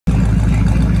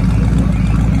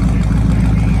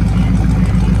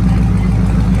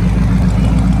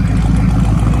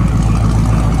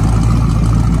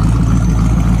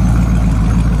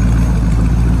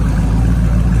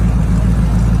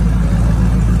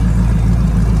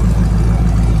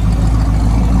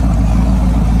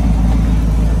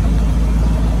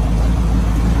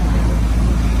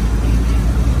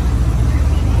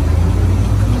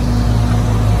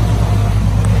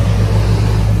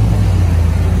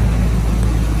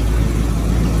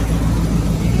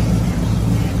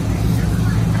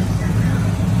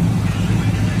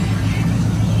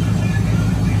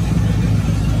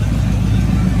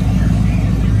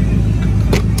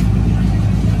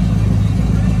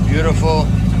Beautiful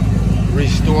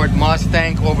restored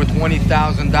Mustang, over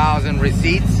 $20,000 in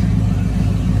receipts.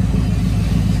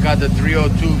 It's got the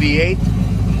 302 V8,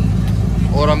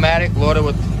 automatic, loaded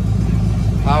with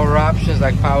power options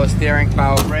like power steering,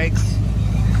 power brakes.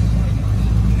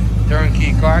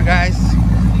 Turnkey car, guys.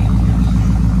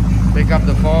 Pick up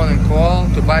the phone and call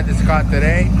to buy this car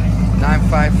today.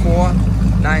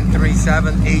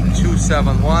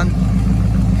 954-937-8271.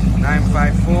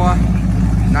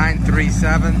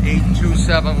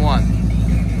 954-937-8271.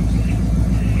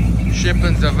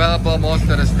 Shipping's available most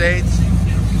of the states,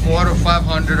 $400 to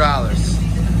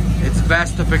 $500. It's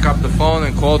best to pick up the phone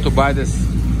and call to buy this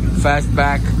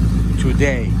fastback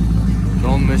today.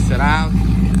 Don't miss it out.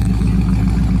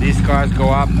 These cars go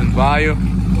up in value.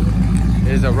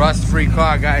 It's a rust-free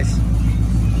car, guys,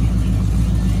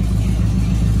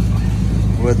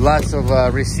 with lots of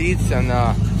receipts and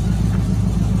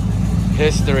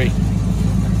history.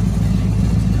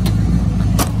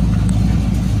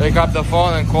 Pick up the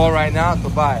phone and call right now to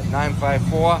buy it.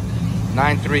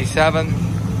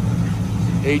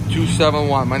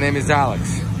 954-937-8271. My name is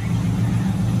Alex.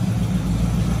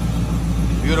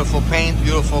 Beautiful paint,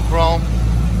 beautiful chrome.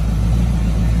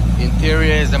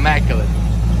 Interior is immaculate.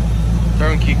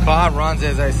 Turnkey car, runs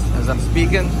as I'm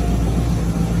speaking.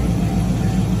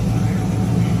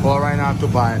 Call right now to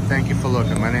buy it. Thank you for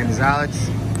looking. My name is Alex.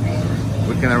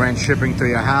 We can arrange shipping to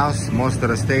your house, most of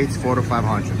the states, $400 to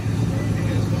 $500.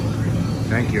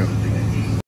 Thank you.